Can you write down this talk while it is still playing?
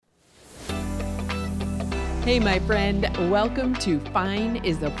Hey, my friend, welcome to Fine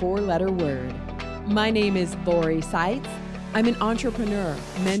is a Four-Letter Word. My name is Lori Seitz. I'm an entrepreneur,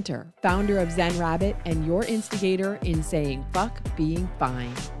 mentor, founder of Zen Rabbit, and your instigator in saying fuck being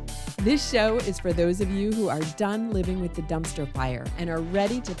fine. This show is for those of you who are done living with the dumpster fire and are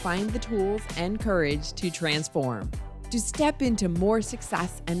ready to find the tools and courage to transform, to step into more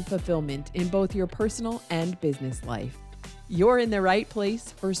success and fulfillment in both your personal and business life. You're in the right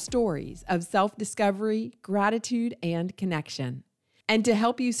place for stories of self-discovery, gratitude, and connection. And to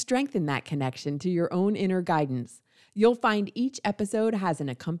help you strengthen that connection to your own inner guidance, you'll find each episode has an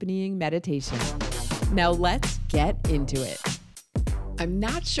accompanying meditation. Now let's get into it. I'm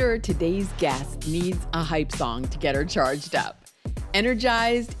not sure today's guest needs a hype song to get her charged up.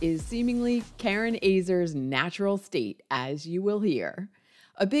 Energized is seemingly Karen Azar's natural state, as you will hear.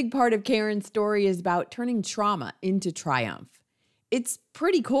 A big part of Karen's story is about turning trauma into triumph. It's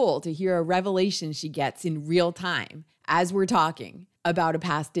pretty cool to hear a revelation she gets in real time as we're talking about a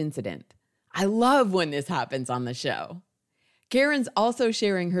past incident. I love when this happens on the show. Karen's also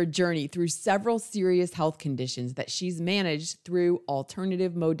sharing her journey through several serious health conditions that she's managed through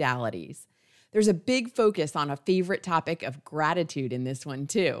alternative modalities. There's a big focus on a favorite topic of gratitude in this one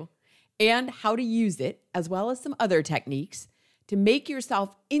too, and how to use it, as well as some other techniques, to make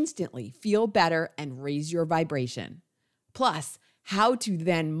yourself instantly feel better and raise your vibration. Plus, how to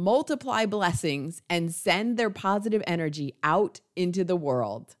then multiply blessings and send their positive energy out into the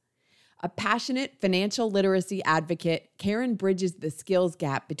world. A passionate financial literacy advocate, Karen bridges the skills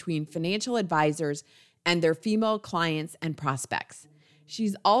gap between financial advisors and their female clients and prospects.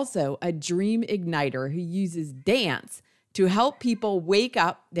 She's also a dream igniter who uses dance to help people wake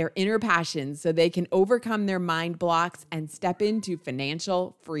up their inner passions so they can overcome their mind blocks and step into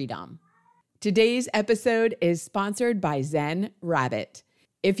financial freedom. Today's episode is sponsored by Zen Rabbit.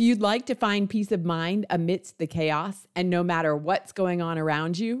 If you'd like to find peace of mind amidst the chaos and no matter what's going on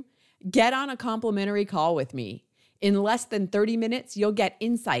around you, get on a complimentary call with me. In less than 30 minutes, you'll get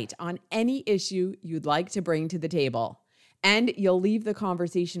insight on any issue you'd like to bring to the table, and you'll leave the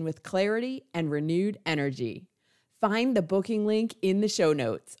conversation with clarity and renewed energy. Find the booking link in the show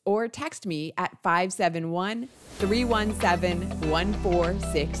notes or text me at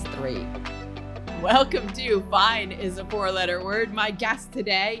 571-317-1463. Welcome to Fine is a Four-Letter Word. My guest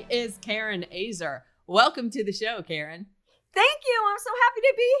today is Karen Azar. Welcome to the show, Karen. Thank you. I'm so happy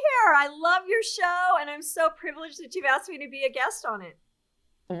to be here. I love your show, and I'm so privileged that you've asked me to be a guest on it.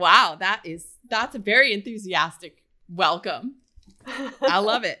 Wow, that's a very enthusiastic welcome. I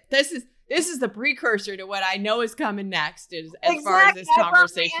love it. This is the precursor to what I know is coming next as far as this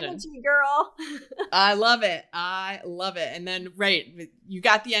conversation. I brought the energy, girl. I love it. And then, right, you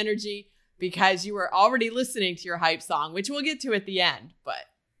got the energy because you were already listening to your hype song, which we'll get to at the end, but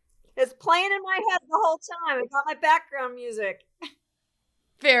it's playing in my head the whole time. I got my background music.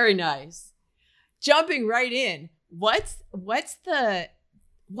 Very nice. Jumping right in, what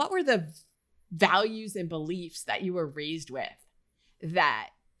were the values and beliefs that you were raised with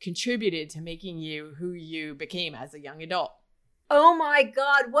that contributed to making you who you became as a young adult? Oh my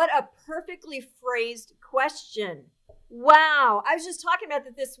God, what a perfectly phrased question. Wow. I was just talking about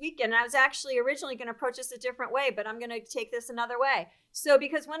that this weekend. I was actually originally going to approach this a different way, but I'm going to take this another way. So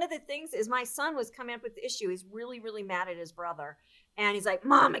because one of the things is my son was coming up with the issue. He's really, really mad at his brother. And he's like,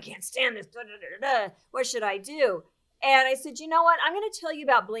 Mom, I can't stand this. Da, da, da, da. What should I do? And I said, you know what? I'm going to tell you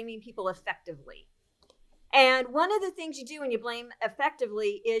about blaming people effectively. And one of the things you do when you blame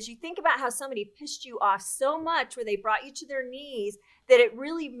effectively is you think about how somebody pissed you off so much where they brought you to their knees that it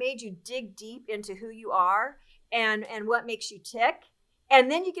really made you dig deep into who you are and what makes you tick. And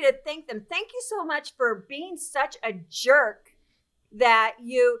then you get to thank them. Thank you so much for being such a jerk that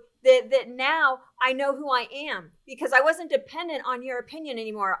now I know who I am because I wasn't dependent on your opinion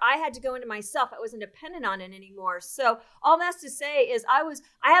anymore. I had to go into myself. I wasn't dependent on it anymore. So all that's to say is I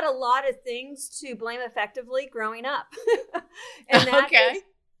had a lot of things to blame effectively growing up. And that okay.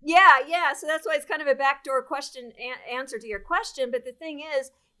 Yeah. So that's why it's kind of a backdoor question answer to your question. But the thing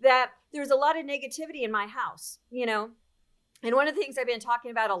is that there's a lot of negativity in my house, you know, and one of the things I've been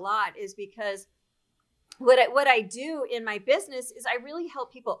talking about a lot is because what I do in my business is I really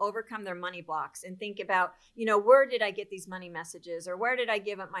help people overcome their money blocks and think about, you know, where did I get these money messages or where did I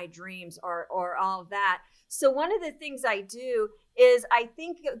give up my dreams or all of that. So one of the things I do is I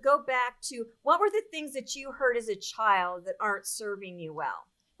think go back to what were the things that you heard as a child that aren't serving you well.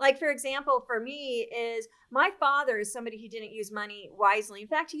 Like, for example, for me is my father is somebody who didn't use money wisely. In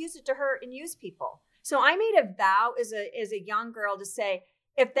fact, he used it to hurt and use people. So I made a vow as a young girl to say,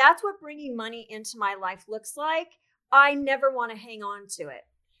 if that's what bringing money into my life looks like, I never want to hang on to it.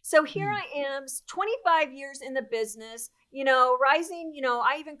 So here I am, 25 years in the business, rising,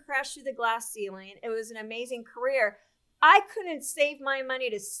 I even crashed through the glass ceiling. It was an amazing career. I couldn't save my money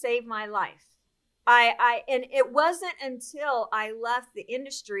to save my life. And it wasn't until I left the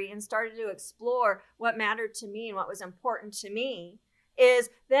industry and started to explore what mattered to me and what was important to me is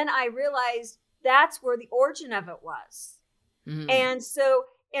then I realized that's where the origin of it was. Mm-hmm.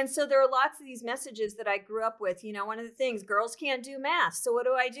 And so there are lots of these messages that I grew up with. One of the things, girls can't do math. So what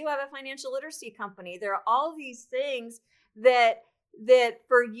do? I have a financial literacy company. There are all these things that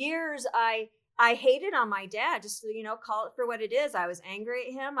for years I hated on my dad, just, call it for what it is. I was angry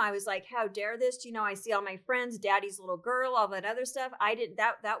at him. I was like, how dare this? I see all my friends, daddy's little girl, all that other stuff.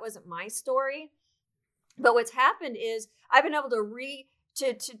 That wasn't my story. But what's happened is I've been able to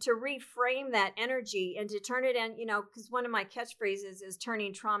reframe that energy and to turn it in, because one of my catchphrases is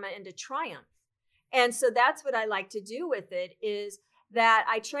turning trauma into triumph. And so that's what I like to do with it is that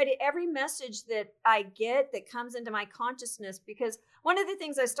I try to every message that I get that comes into my consciousness, because one of the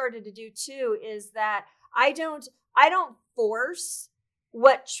things I started to do too is that I don't force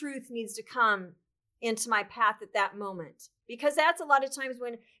what truth needs to come into my path at that moment, because that's a lot of times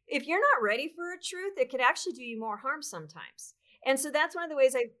if you're not ready for a truth, it could actually do you more harm sometimes. And so that's one of the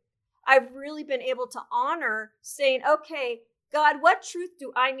ways I've really been able to honor saying, okay, God, what truth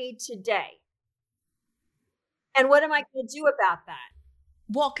do I need today? And what am I going to do about that?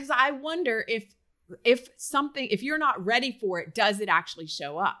 Well, because I wonder if you're not ready for it, does it actually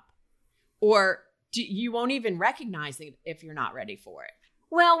show up? Or you won't even recognize it if you're not ready for it?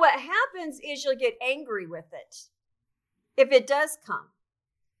 Well, what happens is you'll get angry with it if it does come.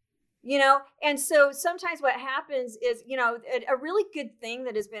 And so sometimes what happens is, a really good thing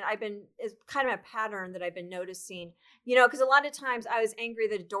that is kind of a pattern that I've been noticing, because a lot of times I was angry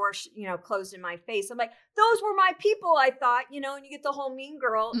that a door, closed in my face. I'm like, those were my people, I thought, and you get the whole mean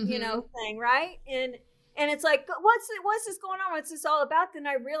girl, mm-hmm. Thing. Right. And it's like, what's this going on? What's this all about? Then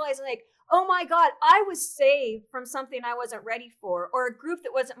I realized like, oh my God, I was saved from something I wasn't ready for, or a group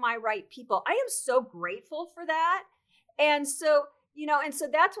that wasn't my right people. I am so grateful for that. And so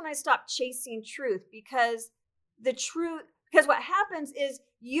that's when I stopped chasing truth, because what happens is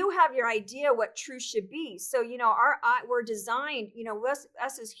you have your idea what truth should be. So, we're designed,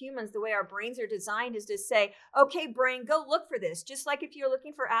 us as humans, the way our brains are designed is to say, okay, brain, go look for this. Just like if you're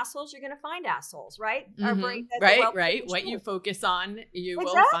looking for assholes, you're going to find assholes, right? Mm-hmm. Our brain, right. What you focus on, you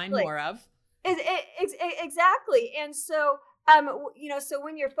will find more of. Exactly. And so, so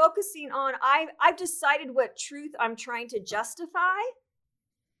when you're focusing on, I've decided what truth I'm trying to justify.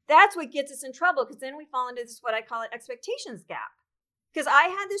 That's what gets us in trouble, because then we fall into this, what I call it, expectations gap. Because I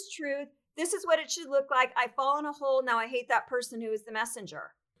had this truth. This is what it should look like. I fall in a hole. Now I hate that person who is the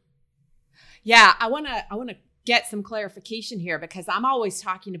messenger. Yeah, I want to get some clarification here, because I'm always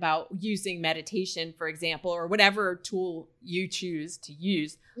talking about using meditation, for example, or whatever tool you choose to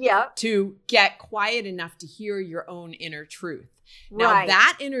use to get quiet enough to hear your own inner truth. Now,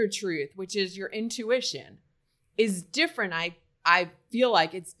 that inner truth, which is your intuition, is different. I feel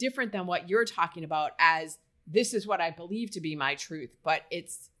like it's different than what you're talking about as this is what I believe to be my truth, but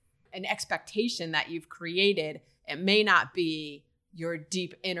it's an expectation that you've created. It may not be your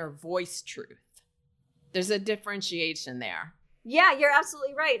deep inner voice truth. There's a differentiation there. Yeah, you're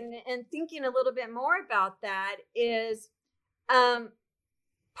absolutely right. And thinking a little bit more about that is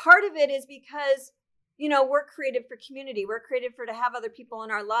part of it is because, we're created for community. We're created to have other people in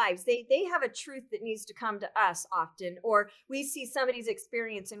our lives. They have a truth that needs to come to us often, or we see somebody's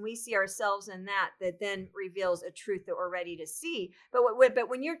experience and we see ourselves in that then reveals a truth that we're ready to see. But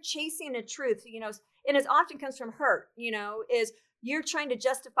when you're chasing a truth, and it often comes from hurt, is you're trying to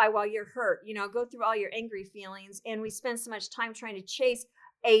justify while you're hurt, go through all your angry feelings. And we spend so much time trying to chase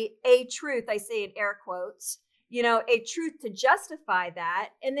a truth, I say in air quotes, a truth to justify that.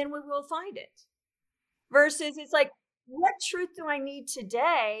 And then we will find it. Versus it's like, what truth do I need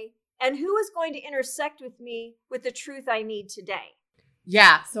today? And who is going to intersect with me with the truth I need today?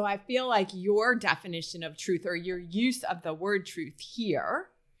 Yeah. So I feel like your definition of truth, or your use of the word truth here,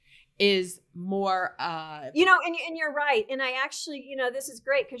 is more and you're right. And I actually, this is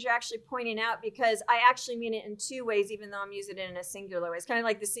great because you're actually pointing out, because I actually mean it in two ways, even though I'm using it in a singular way. It's kind of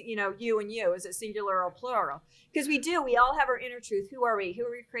like this, you and you, is it singular or plural? Because we all have our inner truth. Who are we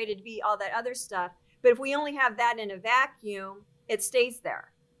created to be, all that other stuff. But if we only have that in a vacuum, it stays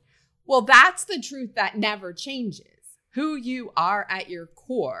there. Well, that's the truth that never changes. Who you are at your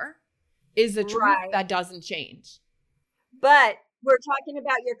core is a truth that doesn't change. But we're talking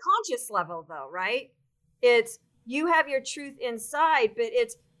about your conscious level, though, right? It's you have your truth inside, but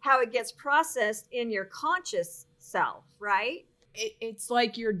it's how it gets processed in your conscious self, right? it's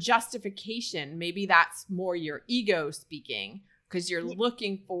like your justification. Maybe that's more your ego speaking, because you're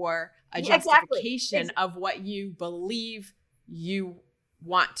looking for a justification of what you believe you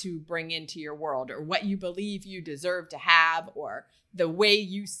want to bring into your world, or what you believe you deserve to have, or the way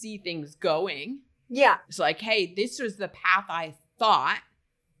you see things going. Yeah. It's like, hey, this was the path I thought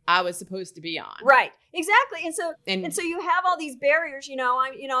I was supposed to be on. Right. Exactly. And so you have all these barriers,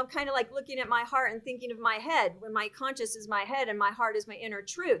 I'm kind of like looking at my heart and thinking of my head, when my conscious is my head and my heart is my inner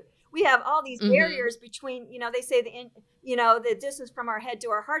truth. We have all these barriers between, they say the distance from our head to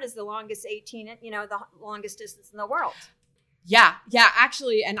our heart is the longest the longest distance in the world. Yeah. Yeah.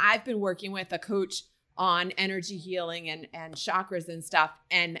 Actually, and I've been working with a coach on energy healing and chakras and stuff.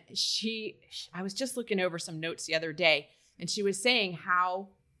 And I was just looking over some notes the other day, and she was saying how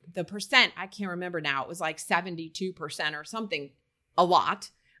the percent, I can't remember now, it was like 72% or something, a lot,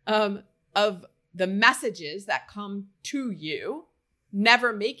 of the messages that come to you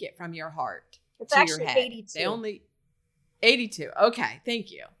never make it from your heart to your head. 82. They only 82. Okay.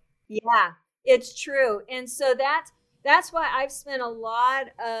 Thank you. Yeah, it's true. And so that's why I've spent a lot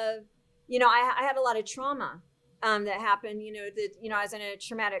of, I had a lot of trauma that happened, I was in a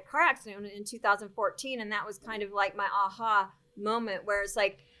traumatic car accident in 2014. And that was kind of like my aha moment, where it's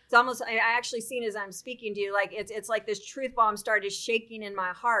like, it's almost, I actually seen as I'm speaking to you, like it's like this truth bomb started shaking in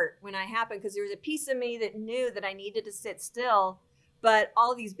my heart when I happened, because there was a piece of me that knew that I needed to sit still, but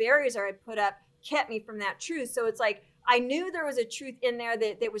all these barriers I had put up kept me from that truth. So it's like, I knew there was a truth in there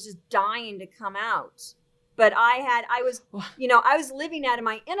that was just dying to come out, but I was living out of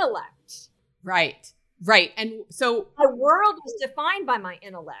my intellect. Right. Right. And so my world was defined by my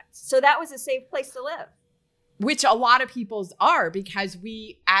intellect. So that was a safe place to live. Which a lot of people's are, because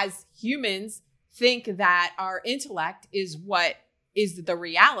we as humans think that our intellect is what is the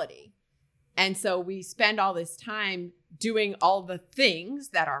reality. And so we spend all this time doing all the things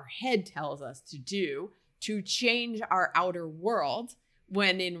that our head tells us to do to change our outer world,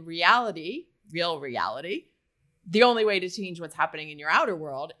 when in reality, real reality, the only way to change what's happening in your outer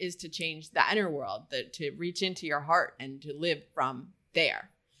world is to change the inner world, to reach into your heart and to live from there.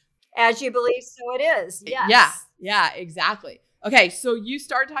 As you believe, so it is. Yes. Yeah. Yeah, exactly. Okay. So you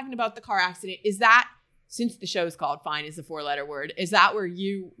started talking about the car accident. Is that, since the show's called Fine is a 4-letter word, is that where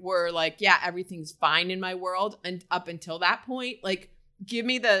you were like, yeah, everything's fine in my world? And up until that point, like, give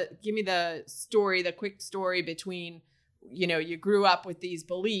me the story, the quick story between, you grew up with these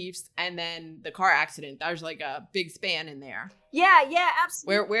beliefs and then the car accident. There's like a big span in there. Yeah,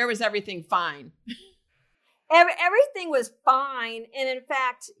 absolutely. Where was everything fine? Everything was fine. And in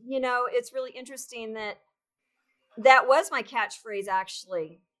fact, it's really interesting that was my catchphrase,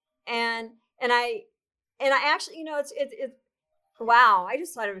 actually. And I actually, it's wow. I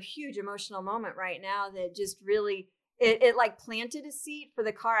just thought of a huge emotional moment right now that just really, it like planted a seed for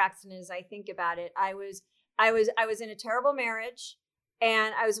the car accident. As I think about it, I was in a terrible marriage,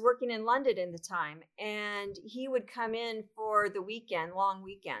 and I was working in London at the time, and he would come in for the weekend, long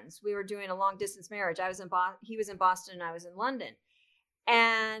weekends. We were doing a long distance marriage. He was in Boston and I was in London.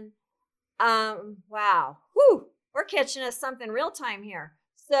 And, wow. Whew, we're catching us something real time here.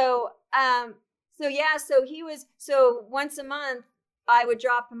 So once a month I would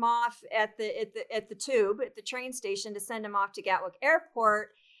drop him off at the train station to send him off to Gatwick Airport.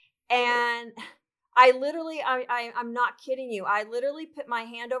 And I'm not kidding you. I literally put my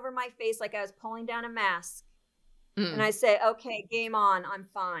hand over my face like I was pulling down a mask. And I say, okay, game on. I'm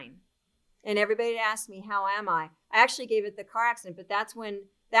fine. And everybody asked me, how am I? I actually gave it the car accident, but that's when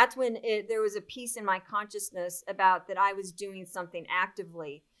there was a piece in my consciousness about that I was doing something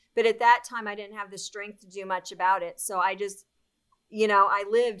actively. But at that time, I didn't have the strength to do much about it. So I just, I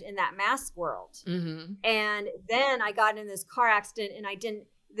lived in that mask world. Mm-hmm. And then I got in this car accident, and I didn't.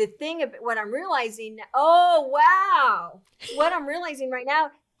 The thing of what I'm realizing, oh wow, what I'm realizing right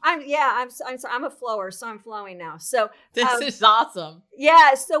now, I'm a flower, so I'm flowing now. So this is awesome.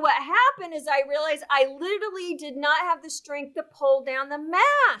 Yeah. So what happened is I realized I literally did not have the strength to pull down the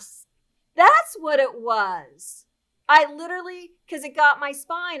mask. That's what it was. I literally, because it got my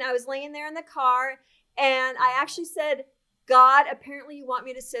spine. I was laying there in the car, and I actually said, God, apparently you want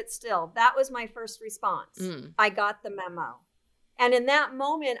me to sit still. That was my first response. I got the memo. And in that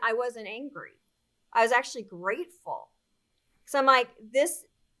moment, I wasn't angry. I was actually grateful. So I'm like,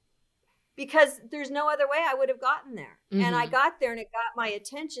 because there's no other way I would have gotten there. Mm-hmm. And I got there, and it got my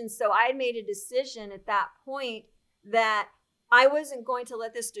attention. So I made a decision at that point that I wasn't going to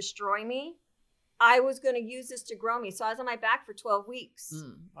let this destroy me. I was going to use this to grow me. So I was on my back for 12 weeks.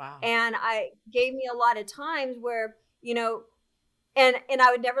 Wow. And I gave me a lot of times where, and I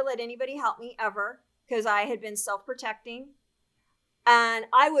would never let anybody help me ever, because I had been self-protecting. And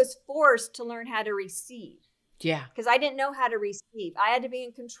I was forced to learn how to receive. Yeah. Because I didn't know how to receive. I had to be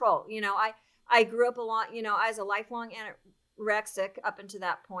in control. I grew up a lot, I was a lifelong anorexic up until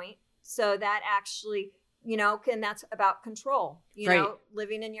that point. So that actually, and that's about control, Right.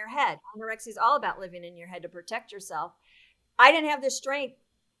 Living in your head. Anorexia is all about living in your head to protect yourself. I didn't have the strength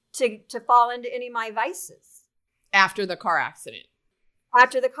to fall into any of my vices. After the car accident.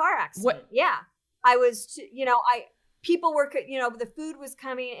 After the car accident. What? Yeah. I was, people were, the food was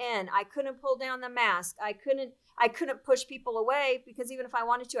coming in. I couldn't pull down the mask. I couldn't push people away because even if I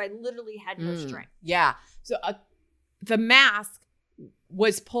wanted to, I literally had no strength. Yeah. So the mask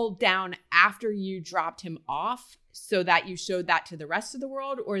was pulled down after you dropped him off so that you showed that to the rest of the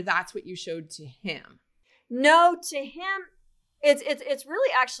world, or that's what you showed to him? No, to him, it's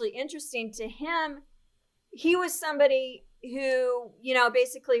really actually interesting. To him, he was somebody who,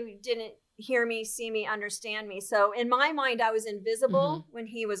 basically didn't hear me, see me, understand me. So in my mind, I was invisible when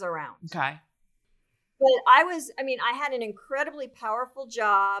he was around. Okay. But I had an incredibly powerful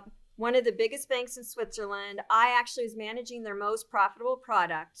job, one of the biggest banks in Switzerland. I actually was managing their most profitable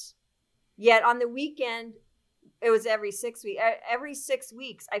product. Yet on the weekend, it was every 6 weeks. Every 6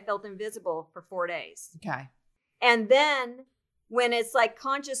 weeks, I felt invisible for 4 days. Okay. And then when it's like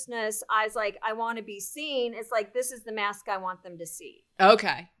consciousness, I was like, I want to be seen. It's like, this is the mask I want them to see.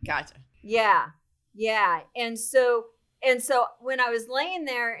 Okay. Gotcha. Yeah. Yeah. And so when I was laying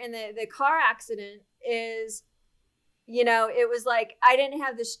there in the car accident it was like, I didn't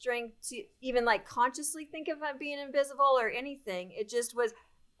have the strength to even like consciously think of being invisible or anything. It just was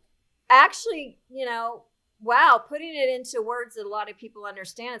actually, wow, putting it into words that a lot of people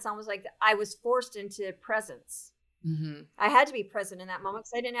understand. It's almost like I was forced into presence. Mm-hmm. I had to be present in that moment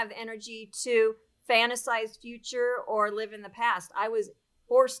because I didn't have the energy to fantasize future or live in the past. I was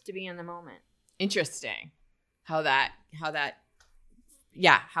forced to be in the moment. Interesting. How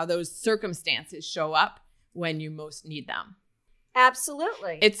those circumstances show up when you most need them.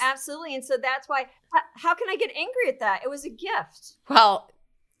 Absolutely. Absolutely. And so that's why, how can I get angry at that? It was a gift. Well,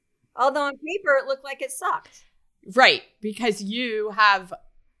 although on paper it looked like it sucked. Right. Because you have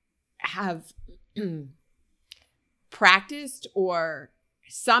practiced or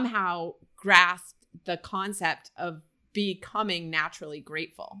somehow grasped the concept of becoming naturally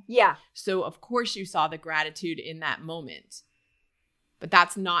grateful. Yeah. So of course you saw the gratitude in that moment. But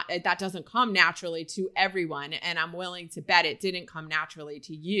that doesn't come naturally to everyone. And I'm willing to bet it didn't come naturally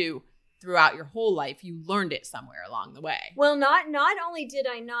to you throughout your whole life. You learned it somewhere along the way. Well, not only did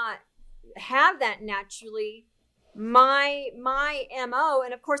I not have that naturally, my MO,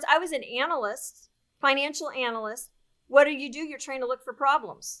 and of course I was an analyst, financial analyst. What do? You're trained to look for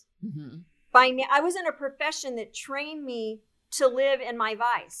problems. Mm-hmm. I was in a profession that trained me to live in my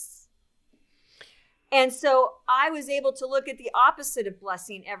vice. And so I was able to look at the opposite of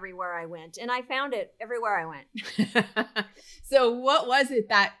blessing everywhere I went. And I found it everywhere I went. So what was it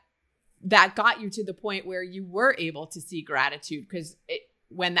that got you to the point where you were able to see gratitude? Because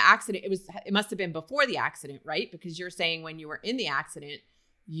when the accident, it must have been before the accident, right? Because you're saying when you were in the accident,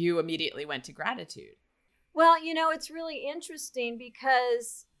 you immediately went to gratitude. Well, it's really interesting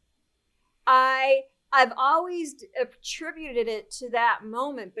because I've always attributed it to that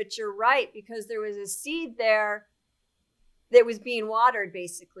moment, but you're right, because there was a seed there that was being watered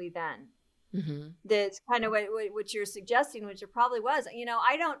basically then. Mm-hmm. That's kind of what you're suggesting, which it probably was.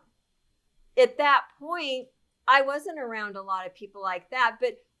 At that point, I wasn't around a lot of people like that,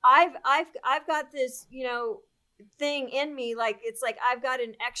 but I've got this, thing in me. Like, it's like, I've got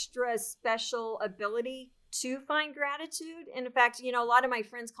an extra special ability to find gratitude. And in fact, a lot of my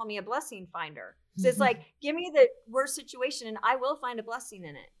friends call me a blessing finder. So it's like, give me the worst situation and I will find a blessing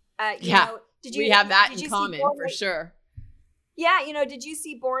in it. We have that in common for sure. Yeah. Did you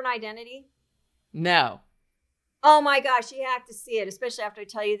see Born Identity? No. Oh my gosh, you have to see it, especially after I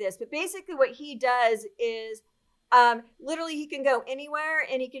tell you this. But basically what he does is literally he can go anywhere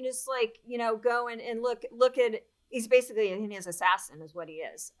and he can just go and look at, he's basically his assassin is what he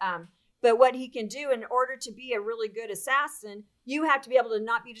is. But what he can do in order to be a really good assassin, you have to be able to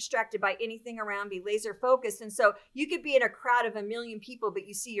not be distracted by anything around, be laser focused. And so you could be in a crowd of 1 million people, but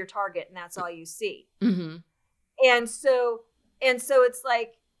you see your target and that's all you see. Mm-hmm. And so it's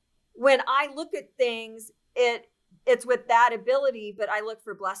like, when I look at things, it's with that ability, but I look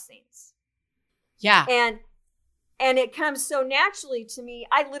for blessings. Yeah. And it comes so naturally to me.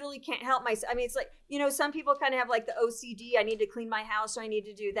 I literally can't help myself. I mean, it's like, some people kind of have like the OCD. I need to clean my house or I need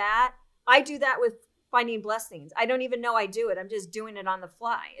to do that. I do that with finding blessings. I don't even know I do it. I'm just doing it on the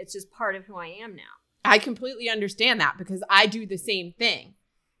fly. It's just part of who I am now. I completely understand that because I do the same thing.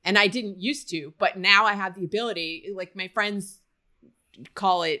 And I didn't used to, but now I have the ability, like my friends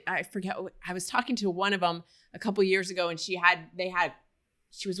call it, I forget. I was talking to one of them a couple years ago, and she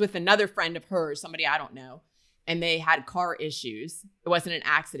was with another friend of hers, somebody I don't know, and they had car issues. It wasn't an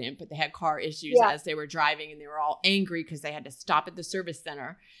accident, but they had car issues as they were driving, and they were all angry because they had to stop at the service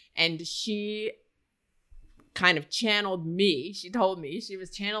center. And she kind of channeled me. She told me she was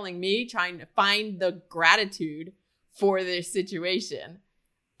channeling me, trying to find the gratitude for this situation,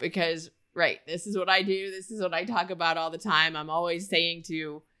 because this is what I do. This is what I talk about all the time. I'm always saying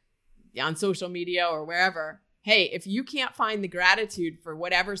on social media or wherever, hey, if you can't find the gratitude for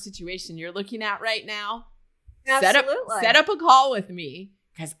whatever situation you're looking at right now, set up a call with me,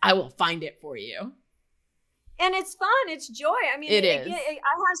 because I will find it for you. And it's fun. It's joy. I mean, it is.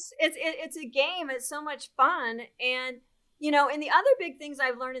 It's a game. It's so much fun. And, and the other big things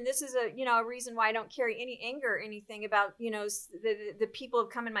I've learned, and this is a reason why I don't carry any anger or anything about, the people who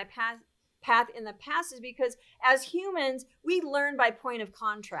have come in my path in the past, is because as humans, we learn by point of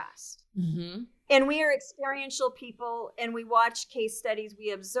contrast. Mm-hmm. And we are experiential people, and we watch case studies,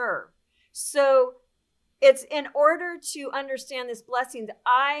 we observe. So it's in order to understand this blessing that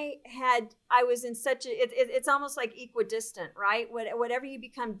I was in such it's almost like equidistant, right? Whatever you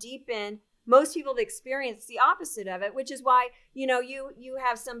become deep in, most people have experienced the opposite of it, which is why, you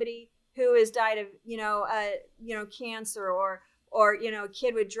have somebody who has died of, cancer or a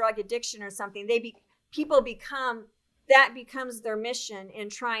kid with drug addiction or something. That becomes their mission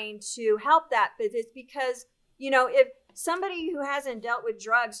in trying to help that. But it's because, if somebody who hasn't dealt with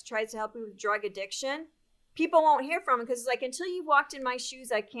drugs tries to help you with drug addiction, people won't hear from them, because it's like, until you walked in my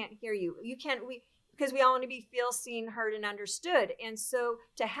shoes, I can't hear you. Because we all want to feel seen, heard, and understood. And so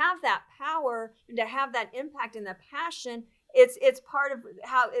to have that power and to have that impact and the passion, it's part of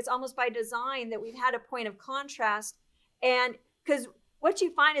how it's almost by design that we've had a point of contrast. And because what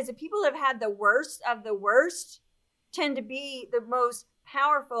you find is that people that have had the worst of the worst tend to be the most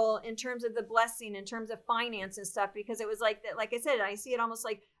powerful in terms of the blessing, in terms of finance and stuff, because it was like that. Like I said, I see it almost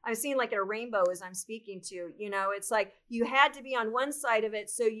like I'm seeing like a rainbow as I'm speaking to, it's like you had to be on one side of it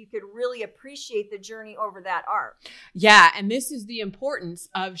so you could really appreciate the journey over that arc. Yeah. And this is the importance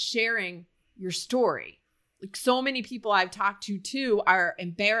of sharing your story. Like, so many people I've talked to too are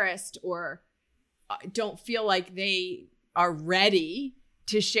embarrassed or don't feel like they are ready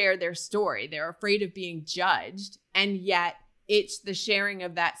to share their story. They're afraid of being judged. And yet it's the sharing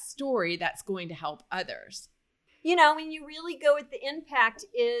of that story that's going to help others. When you really go with the impact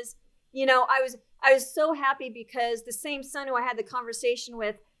is, I was so happy because the same son who I had the conversation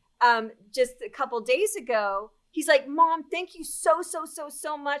with just a couple days ago, he's like, Mom, thank you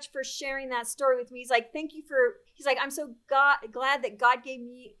so much for sharing that story with me. He's like, I'm so glad that God gave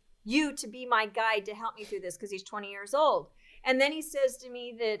me you to be my guide to help me through this, because he's 20 years old. And then he says to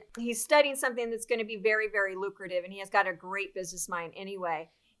me that he's studying something that's going to be very, very lucrative, and he has got a great business mind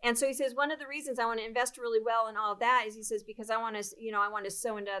anyway. And so he says, one of the reasons I want to invest really well in all of that is, he says, because I want to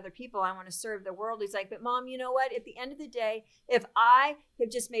sow into other people. I want to serve the world. He's like, but Mom, you know what? At the end of the day, if I have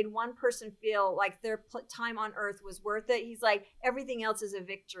just made one person feel like their time on earth was worth it, he's like, everything else is a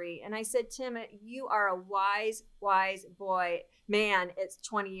victory. And I said, Tim, you are a wise boy, man. It's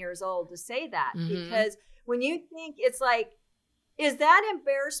 20 years old to say that. Mm-hmm. Because when you think, it's like, is that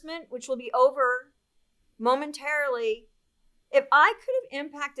embarrassment, which will be over momentarily, if I could have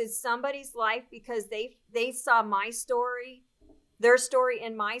impacted somebody's life because they saw my story, their story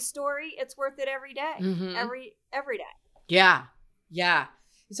and my story, it's worth it every day, mm-hmm. every day. Yeah. Yeah.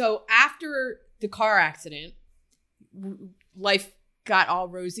 So after the car accident, life got all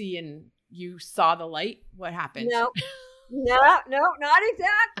rosy and you saw the light. What happened? No, not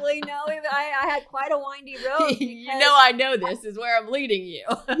exactly. No, I had quite a windy road. I know this is where I'm leading you.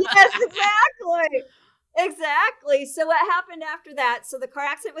 Yes, exactly. Exactly. So what happened after that? So the car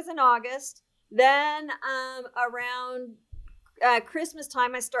accident was in August. Then around Christmas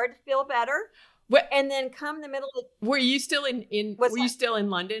time, I started to feel better. And then come the middle of were you still in you still in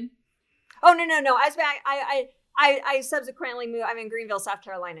London? Oh no. I was back. I subsequently moved. I'm in Greenville, South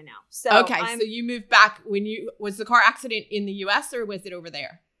Carolina now. So okay, so you moved back was the car accident in the US or was it over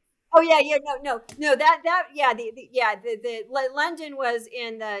there? Oh yeah, no. The London was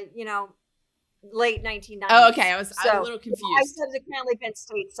in the late 1990s. Oh, okay. I was a little confused. I've subsequently been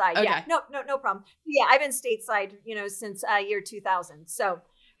stateside. Okay. Yeah, no problem. Yeah, I've been stateside, since year 2000. So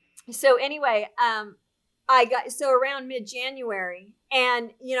anyway, I got around mid-January,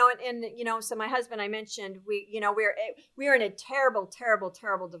 and so my husband, I mentioned we were in a terrible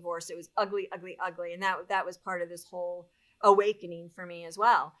divorce. It was ugly, and that was part of this whole awakening for me as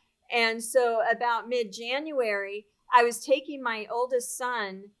well. And so about mid-January, I was taking my oldest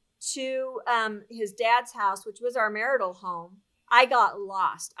son to his dad's house, which was our marital home. I got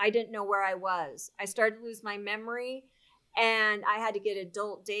lost. I didn't know where I was. I started to lose my memory, and I had to get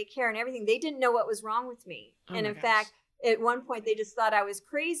adult daycare and everything. They didn't know what was wrong with me. Oh and my in gosh. fact, at one point, they just thought I was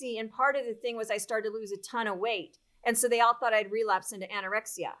crazy. And part of the thing was I started to lose a ton of weight. And so they all thought I'd relapse into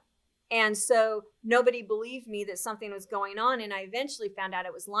anorexia. And so nobody believed me that something was going on. And I eventually found out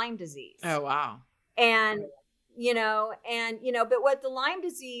it was Lyme disease. Oh, wow. And, but what the Lyme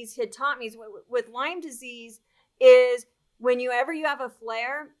disease had taught me is with Lyme disease is whenever you have a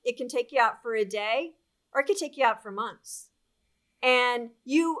flare, it can take you out for a day or it could take you out for months. And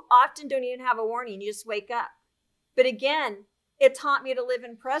you often don't even have a warning. You just wake up. But again, it taught me to live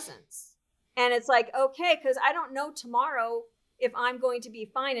in presence. And it's like, okay, because I don't know tomorrow if I'm going to be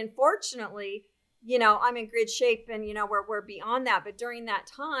fine. And fortunately, I'm in good shape and, we're beyond that. But during that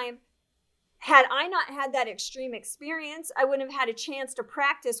time, had I not had that extreme experience, I wouldn't have had a chance to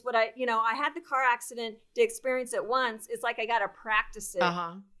practice what I had the car accident to experience it once. It's like I got to practice it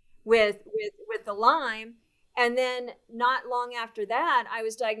with the Lyme. And then not long after that, I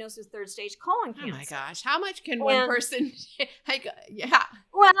was diagnosed with 3rd stage colon cancer. Oh my gosh. How much can one person, yeah.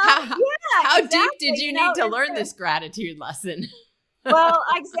 Well, How exactly. deep did you need to learn this gratitude lesson? Well,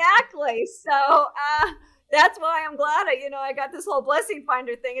 exactly. So that's why I'm glad I got this whole blessing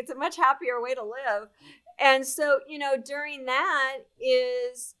finder thing. It's a much happier way to live. And so, during that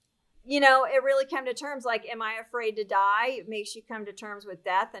is, it really came to terms like, am I afraid to die? It makes you come to terms with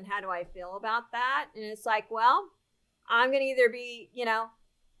death. And how do I feel about that? And it's like, well, I'm going to either be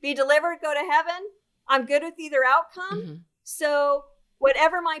delivered, go to heaven. I'm good with either outcome. Mm-hmm. So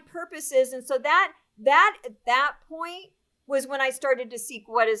whatever my purpose is. And so that at that point was when I started to seek,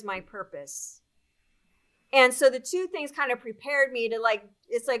 what is my purpose? And so the two things kind of prepared me to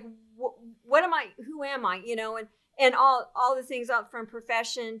it's like, what am I, who am I, and all the things up from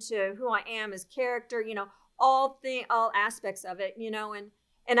profession to who I am as character, all aspects of it,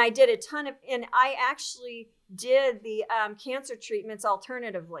 and I did a ton of, and I actually did the cancer treatments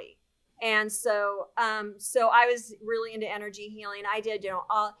alternatively. And so I was really into energy healing. I did,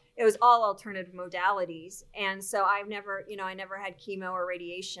 it was all alternative modalities. And so I never had chemo or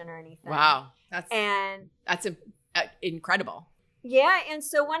radiation or anything. Wow. That's incredible. Yeah. And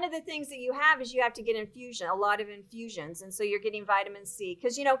so one of the things that you have is you have to get a lot of infusions. And so you're getting vitamin C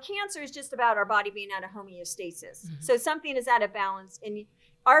because, cancer is just about our body being out of homeostasis. Mm-hmm. So something is out of balance, and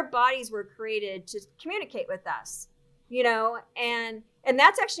our bodies were created to communicate with us, and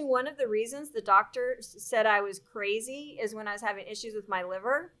that's actually one of the reasons the doctor said I was crazy is when I was having issues with my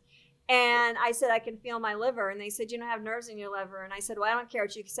liver. And I said, I can feel my liver. And they said, you don't have nerves in your liver. And I said, well, I don't care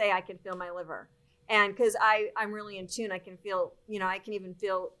what you say. I can feel my liver. And because I'm really in tune, I can feel, I can even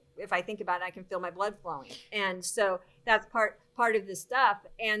feel, if I think about it, I can feel my blood flowing. And so that's part of this stuff.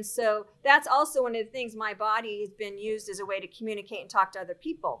 And so that's also one of the things, my body has been used as a way to communicate and talk to other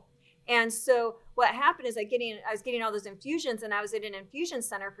people. And so what happened is I was getting all those infusions, and I was at an infusion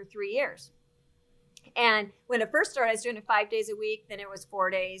center for 3 years. And when it first started, I was doing it 5 days a week. Then it was 4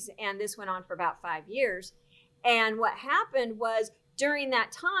 days. And this went on for about 5 years. And what happened was during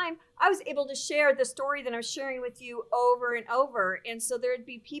that time, I was able to share the story that I'm sharing with you over and over. And so there'd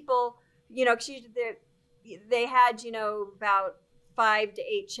be people, they had, about 5 to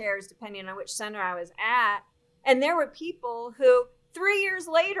 8 chairs, depending on which center I was at. And there were people who 3 years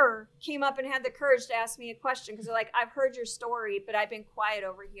later came up and had the courage to ask me a question because they're like, I've heard your story, but I've been quiet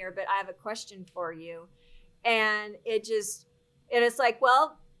over here, but I have a question for you. And it's like,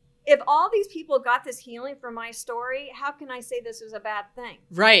 well, if all these people got this healing from my story, how can I say this was a bad thing?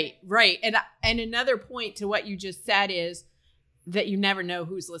 Right. And another point to what you just said is that you never know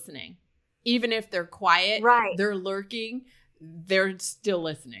who's listening. Even if they're quiet, right, they're lurking, they're still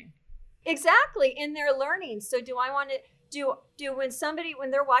listening. Exactly. And they're learning. So do I want to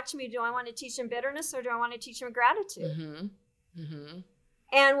when they're watching me, do I want to teach them bitterness or do I want to teach them gratitude? Mm-hmm. Mm-hmm.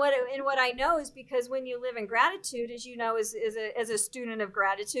 And what I know is because when you live in gratitude, as you know, as a student of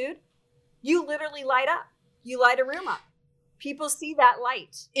gratitude, you literally light up. You light a room up. People see that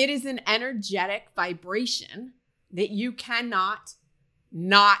light. It is an energetic vibration that you cannot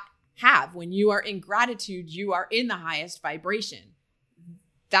not have. When you are in gratitude, you are in the highest vibration.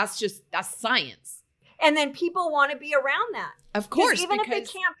 That's science. And then people want to be around that. Of course. Even if they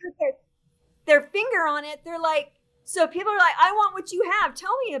can't put their finger on it, they're like, so people are like, I want what you have.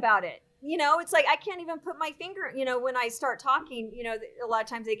 Tell me about it. It's like, I can't even put my finger, when I start talking, a lot of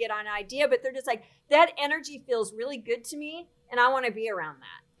times they get on an idea, but they're just like, that energy feels really good to me. And I want to be around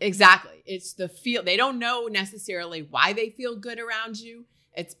that. Exactly. It's the feel. They don't know necessarily why they feel good around you.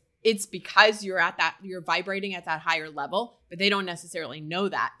 It's because you're vibrating at that higher level, but they don't necessarily know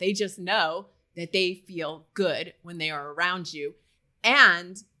that. They just know that they feel good when they are around you.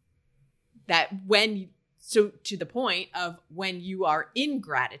 And that to the point of when you are in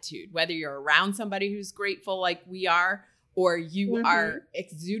gratitude, whether you're around somebody who's grateful like we are, or you are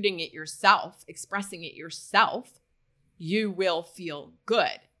exuding it yourself, expressing it yourself, you will feel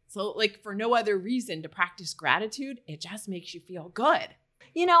good. So like for no other reason to practice gratitude, it just makes you feel good.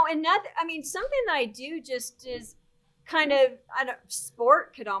 Something that I do just is kind of,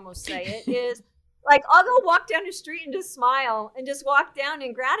 sport could almost say it, is like, I'll go walk down the street and just smile and just walk down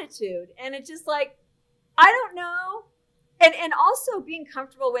in gratitude. And it's just like, I don't know. And also being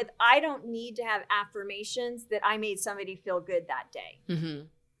comfortable with, I don't need to have affirmations that I made somebody feel good that day. Mm-hmm.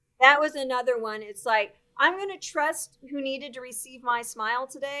 That was another one. It's like, I'm going to trust who needed to receive my smile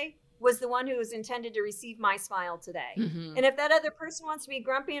today was the one who was intended to receive my smile today. Mm-hmm. And if that other person wants to be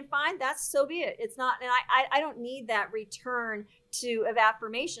grumpy and fine, that's so be it. It's not, and I don't need that return of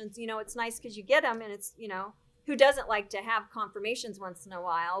affirmations. It's nice because you get them, and it's, who doesn't like to have confirmations once in a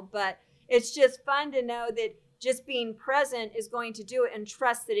while, but it's just fun to know that just being present is going to do it, and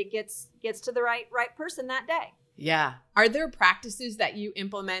trust that it gets to the right person that day. Yeah. Are there practices that you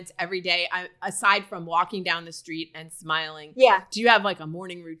implement every day aside from walking down the street and smiling? Yeah. Do you have like a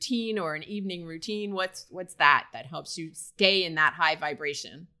morning routine or an evening routine? What's that helps you stay in that high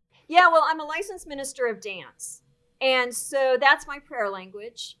vibration? Yeah. Well, I'm a licensed minister of dance. And so that's my prayer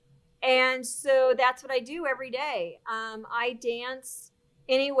language. And so that's what I do every day. I dance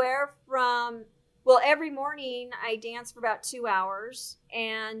anywhere from, every morning I dance for about 2 hours,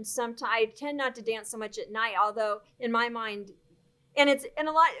 and sometimes I tend not to dance so much at night, although in my mind, and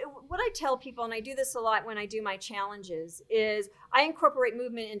a lot, what I tell people, and I do this a lot when I do my challenges, is I incorporate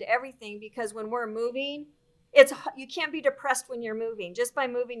movement into everything, because when we're moving, you can't be depressed when you're moving, just by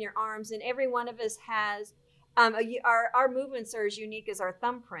moving your arms. And every one of us has, our movements are as unique as our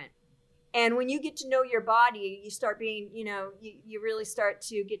thumbprint. And when you get to know your body, you start being, you really start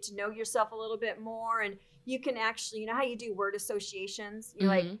to get to know yourself a little bit more. And you can actually, how you do word associations, you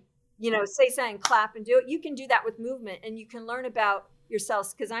say something, clap and do it. You can do that with movement, and you can learn about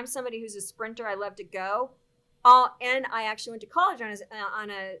yourself. Because I'm somebody who's a sprinter. I love to go. And I actually went to college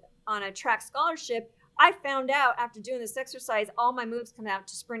on a track scholarship. I found out after doing this exercise, all my moves come out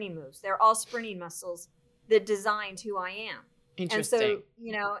to sprinting moves. They're all sprinting muscles that designed who I am. Interesting.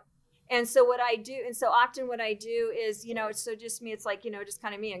 And so, and so what I do, and so often what I do is, it's so just me, it's like, just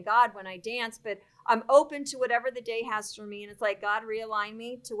kind of me and God when I dance, but I'm open to whatever the day has for me. And it's like, God, realign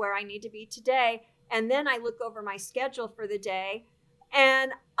me to where I need to be today. And then I look over my schedule for the day,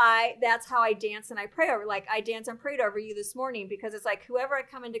 and that's how I dance and I pray over. Like, I dance and prayed over you this morning, because it's like, whoever I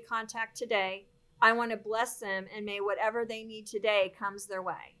come into contact today, I want to bless them, and may whatever they need today comes their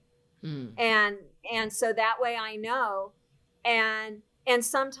way. Mm. And so that way I know. And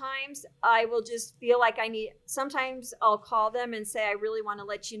sometimes I will just feel like sometimes I'll call them and say, I really want to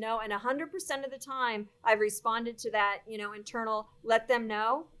let you know. And 100% of the time I've responded to that, internal, let them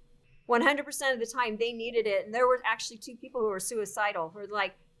know. 100% of the time they needed it. And there were actually 2 people who were suicidal, who were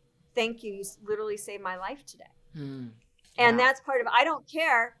like, thank you. You literally saved my life today. Mm. Yeah. And that's part of it. I don't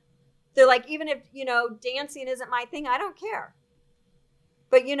care. They're like, even if, dancing isn't my thing, I don't care.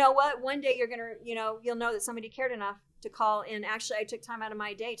 But you know what? One day you're going to, you'll know that somebody cared enough to call in. Actually, I took time out of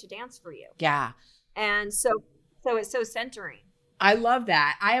my day to dance for you. Yeah. And so it's so centering. I love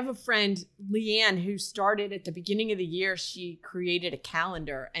that. I have a friend, Leanne, who started at the beginning of the year. She created a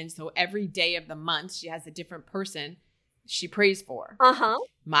calendar. And so every day of the month, she has a different person she prays for. Uh-huh.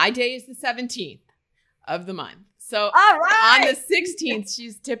 My day is the 17th of the month. So on the 16th,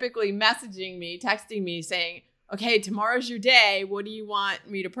 she's typically messaging me, texting me saying, okay, tomorrow's your day. What do you want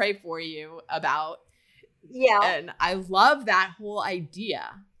me to pray for you about? Yeah. And I love that whole idea.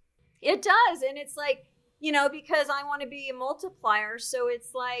 It does. And it's like, because I want to be a multiplier. So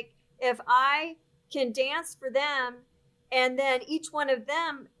it's like, if I can dance for them, and then each one of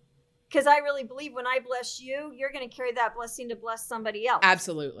them, because I really believe when I bless you, you're going to carry that blessing to bless somebody else.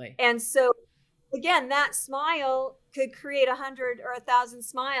 Absolutely. And so again, that smile could create 100 or 1,000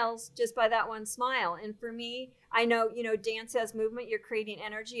 smiles just by that one smile. And for me, I know, dance has movement. You're creating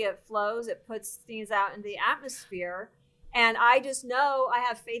energy. It flows. It puts things out in the atmosphere. And I just know I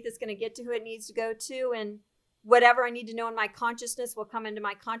have faith it's going to get to who it needs to go to. And whatever I need to know in my consciousness will come into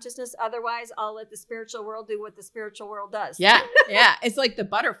my consciousness. Otherwise, I'll let the spiritual world do what the spiritual world does. Yeah. Yeah. It's like the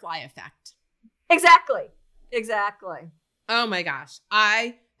butterfly effect. Exactly. Oh my gosh.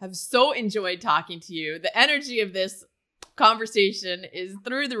 I have so enjoyed talking to you. The energy of this conversation is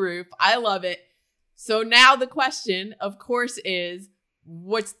through the roof. I love it. So now the question, of course, is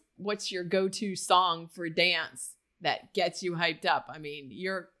what's your go-to song for dance that gets you hyped up? I mean,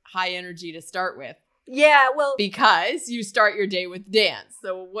 you're high energy to start with. Yeah, well, because you start your day with dance.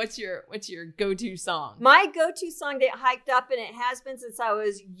 So what's your go-to song? My go-to song that hyped up, and it has been since I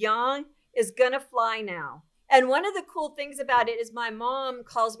was young, is Gonna Fly Now. And one of the cool things about it is my mom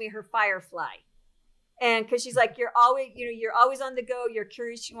calls me her firefly. And because she's like, you're always on the go. You're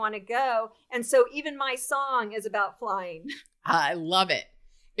curious. You want to go. And so even my song is about flying. I love it.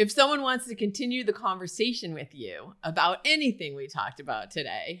 If someone wants to continue the conversation with you about anything we talked about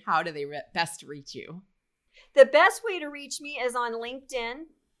today, how do they best reach you? The best way to reach me is on LinkedIn.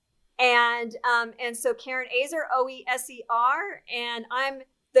 And so Karen Oeser, Oeser, and I'm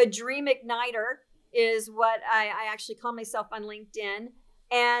the Dream Igniter is what I actually call myself on LinkedIn.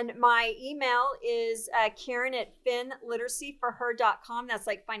 And my email is Karen@finliteracyforher.com. That's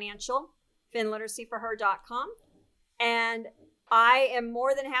like financial, finliteracyforher.com. And I am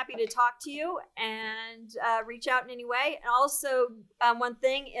more than happy to talk to you and reach out in any way. And also, one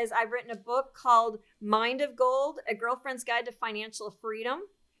thing is I've written a book called Mind of Gold, A Girlfriend's Guide to Financial Freedom.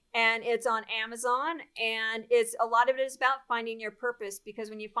 And it's on Amazon. And a lot of it is about finding your purpose, because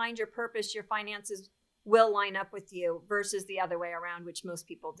when you find your purpose, your finances will line up with you versus the other way around, which most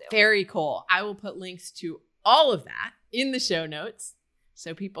people do. Very cool. I will put links to all of that in the show notes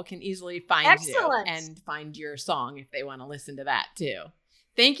so people can easily find you and find your song if they want to listen to that too.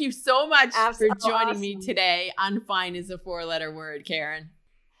 Thank you so much for joining me today on Fine is a 4-letter word, Karen.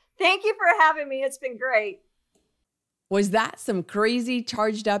 Thank you for having me. It's been great. Was that some crazy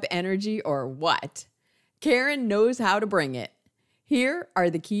charged up energy or what? Karen knows how to bring it. Here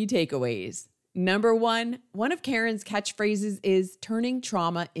are the key takeaways. Number 1, one of Karen's catchphrases is turning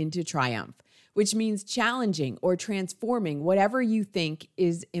trauma into triumph, which means challenging or transforming whatever you think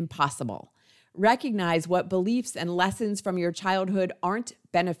is impossible. Recognize what beliefs and lessons from your childhood aren't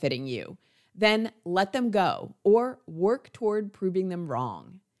benefiting you. Then let them go or work toward proving them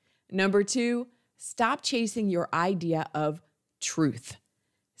wrong. Number 2, stop chasing your idea of truth.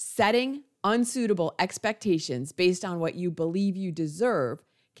 Setting unsuitable expectations based on what you believe you deserve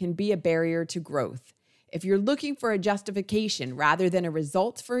can be a barrier to growth. If you're looking for a justification rather than a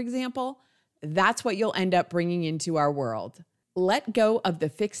result, for example, that's what you'll end up bringing into our world. Let go of the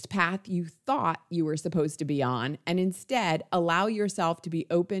fixed path you thought you were supposed to be on, and instead allow yourself to be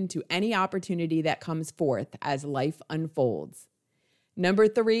open to any opportunity that comes forth as life unfolds. Number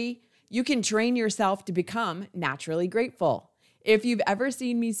 3, you can train yourself to become naturally grateful. If you've ever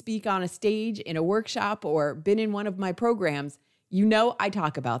seen me speak on a stage, in a workshop, or been in one of my programs, you know I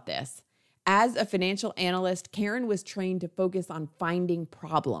talk about this. As a financial analyst, Karen was trained to focus on finding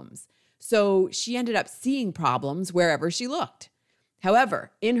problems. So she ended up seeing problems wherever she looked.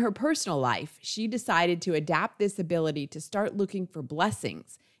 However, in her personal life, she decided to adapt this ability to start looking for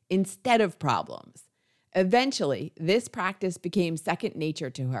blessings instead of problems. Eventually, this practice became second nature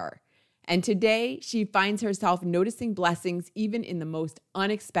to her. And today, she finds herself noticing blessings even in the most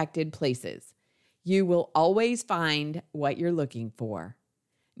unexpected places. You will always find what you're looking for.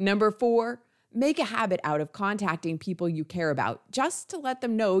 Number 4, make a habit out of contacting people you care about just to let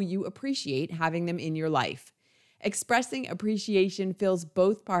them know you appreciate having them in your life. Expressing appreciation fills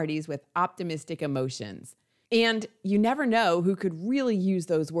both parties with optimistic emotions. And you never know who could really use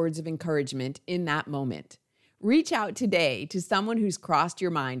those words of encouragement in that moment. Reach out today to someone who's crossed your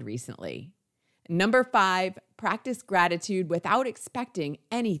mind recently. Number 5, practice gratitude without expecting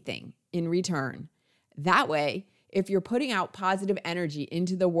anything in return. That way, if you're putting out positive energy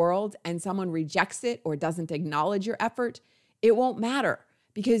into the world and someone rejects it or doesn't acknowledge your effort, it won't matter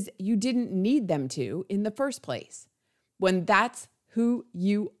because you didn't need them to in the first place. When that's who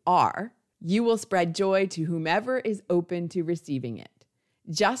you are, you will spread joy to whomever is open to receiving it.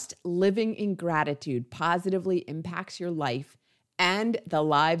 Just living in gratitude positively impacts your life and the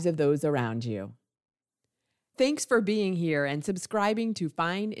lives of those around you. Thanks for being here and subscribing to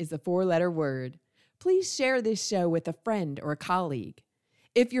Fine is a 4-letter word. Please share this show with a friend or a colleague.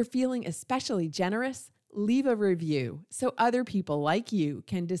 If you're feeling especially generous, leave a review so other people like you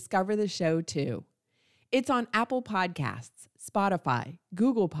can discover the show too. It's on Apple Podcasts, Spotify,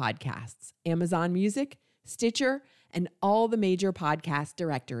 Google Podcasts, Amazon Music, Stitcher, and all the major podcast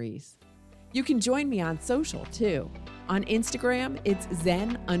directories. You can join me on social too. On Instagram, it's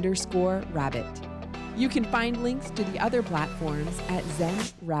zen_rabbit. You can find links to the other platforms at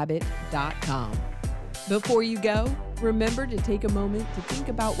zenrabbit.com. Before you go, remember to take a moment to think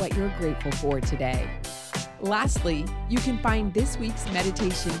about what you're grateful for today. Lastly, you can find this week's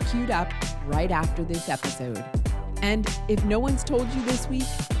meditation queued up right after this episode. And if no one's told you this week,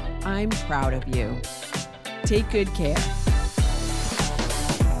 I'm proud of you. Take good care.